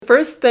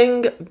first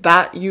thing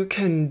that you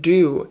can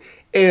do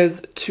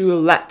is to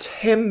let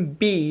him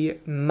be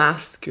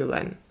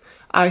masculine.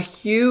 A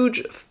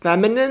huge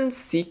feminine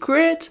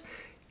secret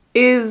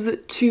is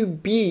to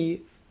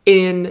be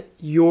in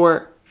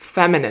your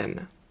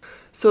feminine.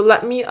 So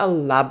let me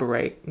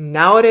elaborate.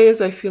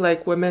 Nowadays, I feel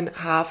like women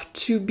have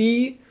to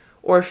be,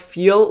 or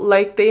feel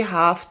like they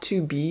have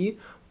to be,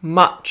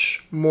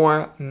 much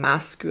more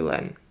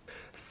masculine,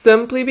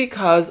 simply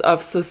because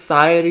of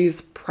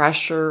society's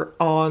pressure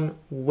on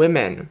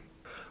women.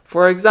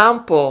 For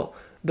example,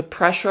 the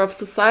pressure of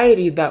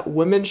society that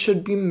women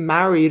should be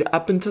married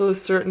up until a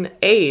certain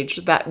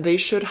age, that they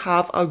should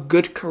have a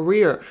good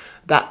career,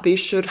 that they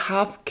should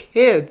have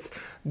kids,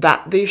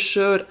 that they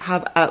should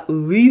have at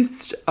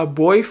least a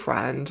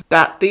boyfriend,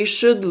 that they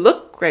should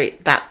look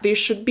great, that they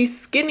should be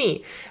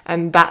skinny,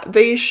 and that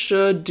they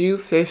should do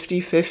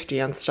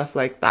 50-50 and stuff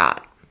like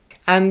that.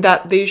 And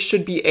that they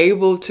should be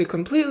able to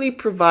completely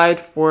provide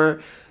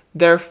for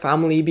their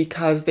family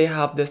because they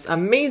have this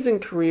amazing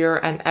career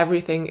and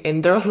everything in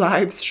their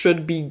lives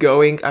should be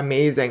going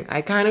amazing.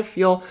 I kind of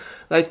feel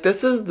like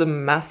this is the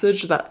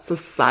message that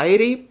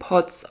society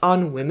puts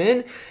on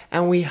women,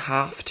 and we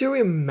have to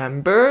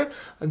remember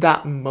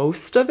that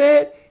most of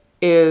it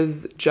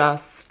is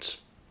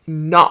just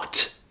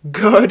not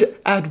good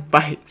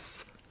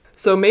advice.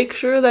 So make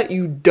sure that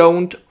you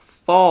don't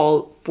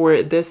fall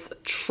for this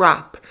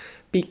trap,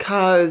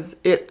 because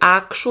it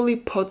actually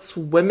puts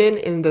women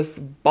in this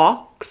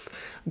box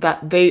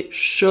that they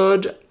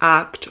should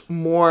act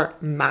more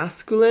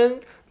masculine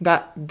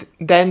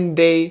than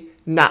they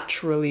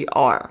naturally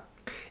are.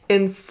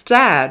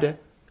 Instead,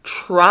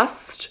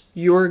 trust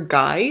your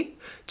guy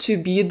to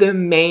be the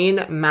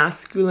main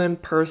masculine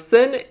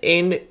person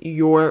in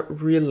your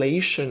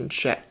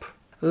relationship.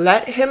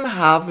 Let him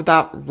have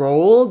that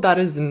role that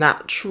is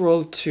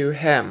natural to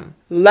him.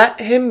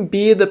 Let him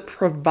be the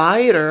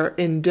provider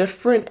in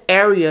different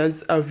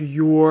areas of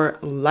your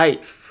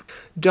life.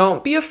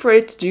 Don't be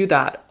afraid to do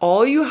that.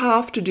 All you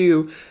have to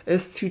do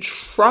is to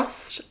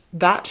trust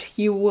that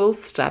he will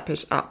step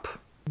it up.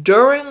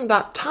 During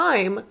that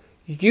time,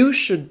 you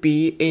should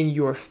be in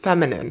your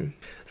feminine.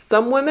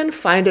 Some women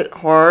find it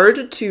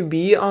hard to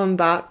be on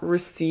that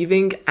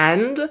receiving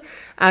end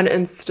and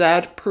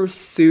instead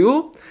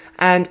pursue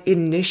and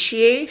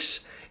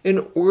initiate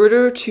in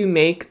order to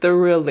make the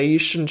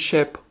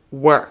relationship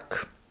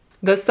work.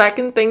 The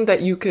second thing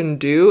that you can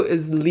do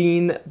is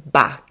lean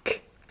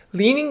back.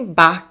 Leaning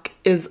back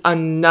is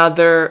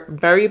another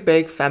very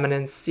big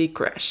feminine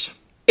secret.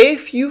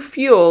 If you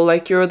feel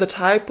like you're the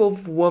type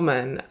of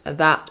woman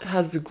that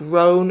has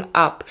grown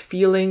up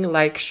feeling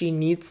like she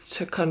needs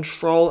to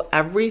control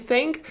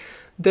everything,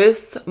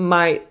 this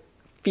might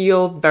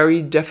feel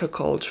very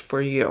difficult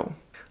for you.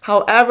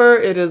 However,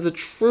 it is a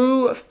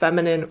true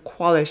feminine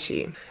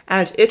quality,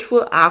 and it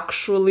will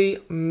actually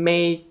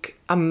make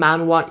a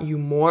man want you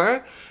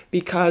more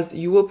because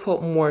you will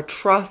put more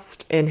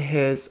trust in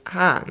his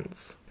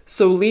hands.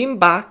 So lean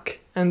back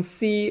and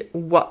see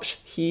what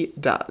he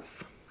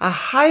does. A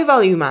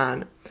high-value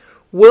man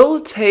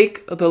will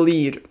take the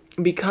lead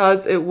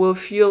because it will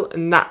feel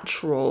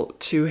natural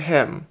to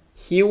him.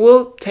 He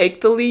will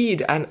take the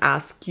lead and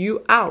ask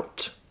you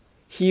out.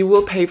 He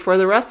will pay for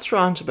the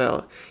restaurant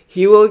bill.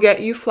 He will get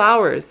you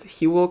flowers.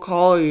 He will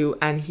call you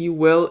and he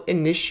will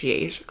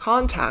initiate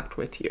contact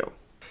with you.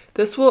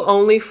 This will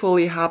only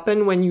fully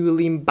happen when you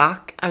lean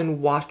back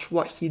and watch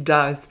what he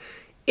does.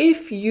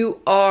 If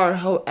you are,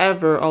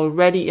 however,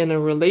 already in a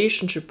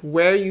relationship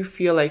where you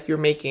feel like you're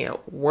making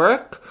it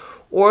work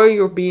or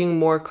you're being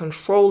more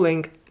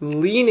controlling,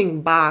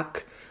 leaning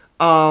back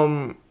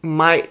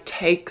might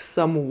take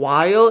some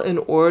while in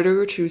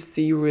order to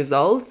see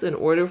results, in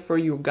order for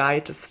your guy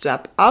to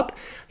step up.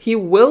 He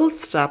will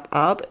step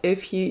up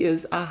if he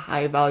is a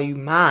high-value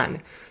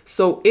man.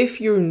 So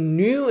if you're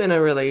new in a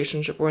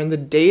relationship or in the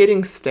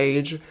dating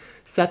stage,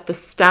 set the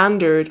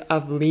standard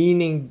of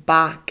leaning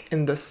back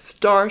in the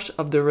start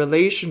of the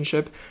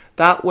relationship.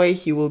 That way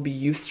he will be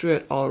used to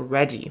it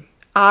already.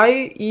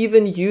 I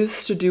even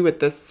used to do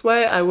it this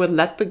way. I would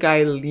let the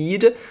guy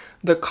lead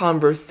the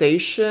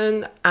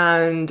conversation,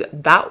 and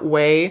that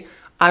way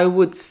I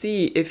would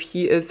see if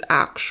he is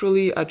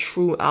actually a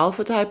true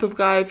alpha type of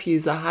guy, if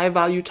he's a high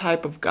value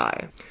type of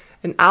guy.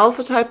 An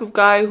alpha type of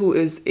guy who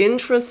is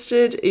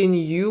interested in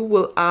you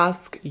will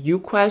ask you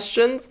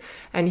questions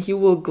and he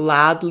will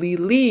gladly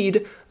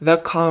lead the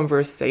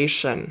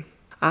conversation.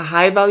 A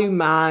high-value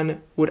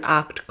man would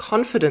act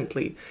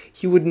confidently.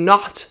 He would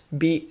not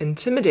be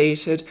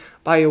intimidated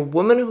by a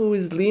woman who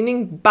is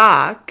leaning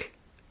back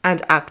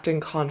and acting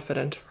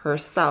confident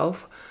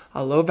herself.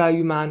 A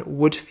low-value man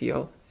would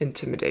feel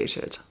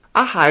intimidated.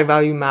 A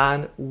high-value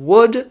man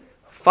would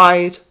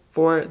fight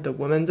for the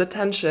woman's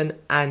attention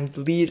and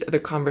lead the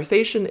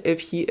conversation if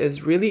he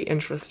is really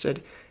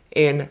interested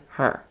in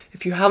her.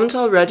 If you haven't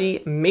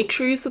already, make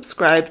sure you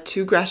subscribe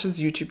to Greta's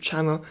YouTube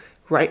channel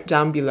right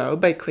down below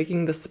by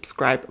clicking the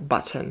subscribe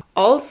button.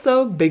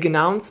 Also, big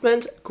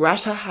announcement,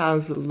 Greta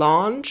has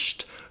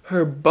launched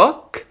her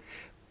book,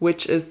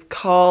 which is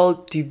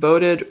called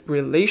Devoted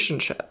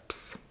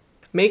Relationships.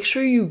 Make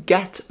sure you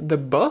get the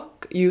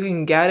book. You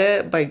can get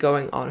it by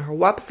going on her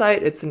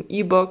website. It's an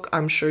ebook.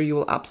 I'm sure you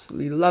will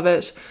absolutely love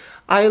it.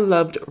 I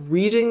loved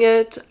reading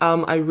it.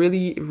 I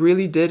really,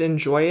 really did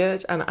enjoy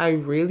it, and I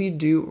really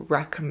do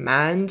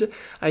recommend.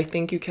 I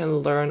think you can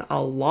learn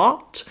a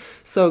lot.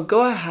 So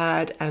go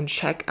ahead and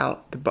check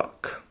out the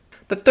book.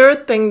 The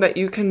third thing that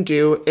you can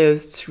do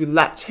is to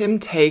let him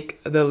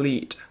take the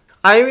lead.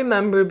 I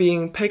remember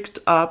being picked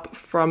up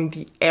from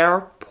the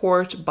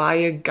airport by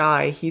a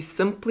guy. He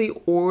simply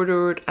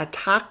ordered a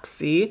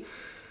taxi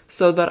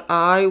so that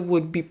I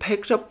would be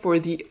picked up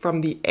from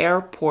the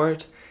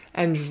airport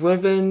and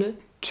driven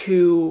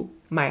to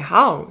my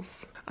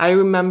house. I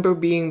remember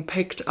being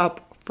picked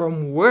up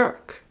from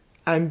work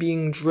and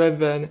being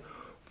driven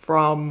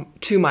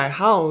to my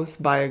house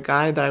by a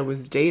guy that I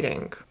was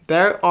dating.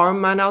 There are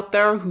men out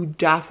there who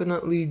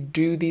definitely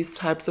do these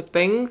types of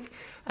things,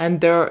 and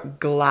they're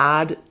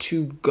glad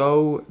to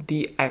go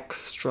the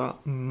extra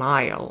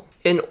mile.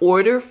 In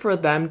order for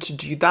them to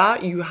do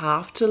that, you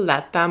have to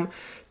let them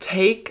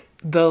take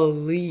the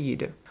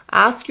lead.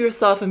 Ask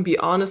yourself and be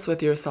honest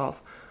with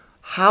yourself.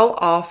 How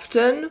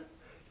often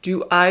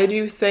do I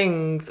do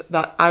things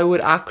that I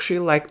would actually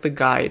like the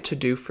guy to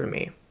do for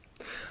me?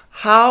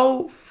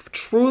 How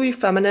truly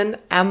feminine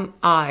am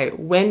I?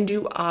 When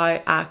do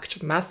I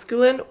act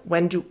masculine?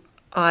 When do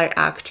I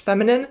act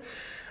feminine?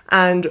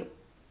 And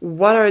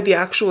what are the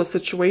actual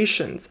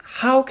situations?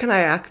 How can I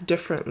act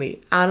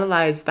differently?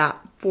 Analyze that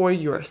for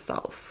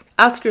yourself.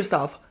 Ask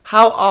yourself,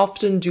 how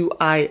often do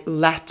I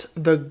let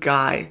the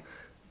guy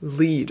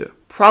lead?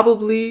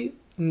 Probably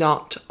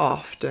not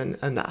often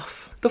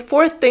enough. The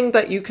fourth thing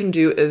that you can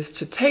do is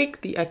to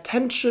take the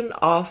attention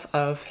off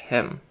of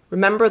him.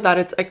 Remember that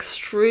it's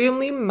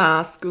extremely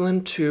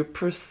masculine to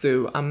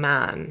pursue a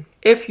man.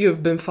 If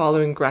you've been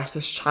following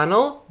Greta's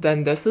channel,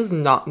 then this is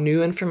not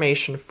new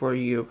information for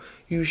you.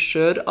 You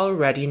should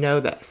already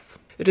know this.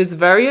 It is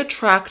very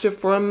attractive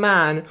for a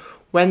man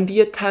when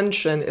the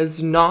attention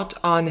is not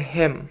on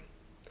him,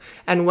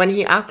 and when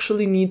he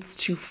actually needs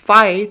to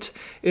fight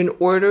in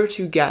order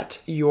to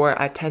get your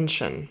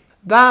attention.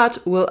 That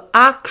will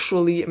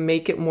actually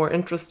make it more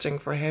interesting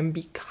for him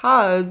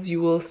because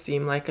you will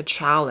seem like a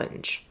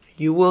challenge.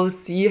 You will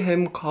see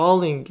him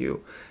calling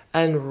you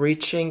and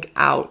reaching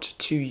out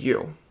to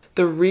you.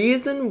 The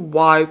reason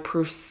why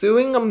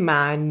pursuing a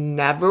man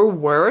never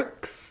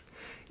works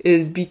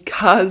is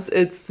because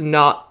it's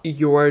not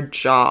your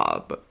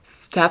job.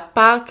 Step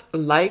back,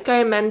 like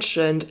I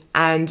mentioned,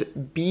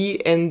 and be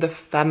in the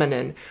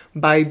feminine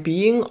by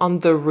being on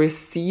the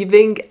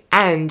receiving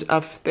end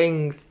of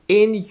things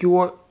in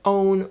your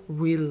own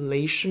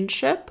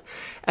relationship.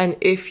 And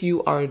if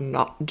you are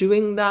not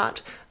doing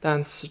that,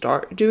 then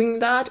start doing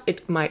that.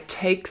 It might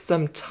take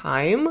some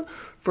time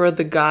for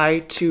the guy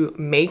to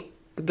make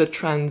the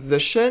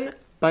transition,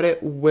 but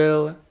it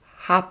will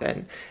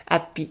happen.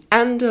 At the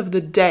end of the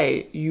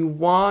day, you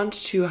want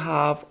to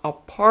have a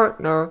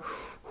partner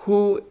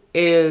who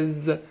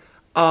is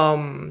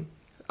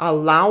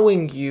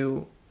allowing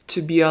you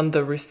to be on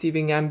the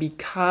receiving end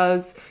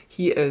because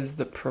he is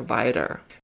the provider.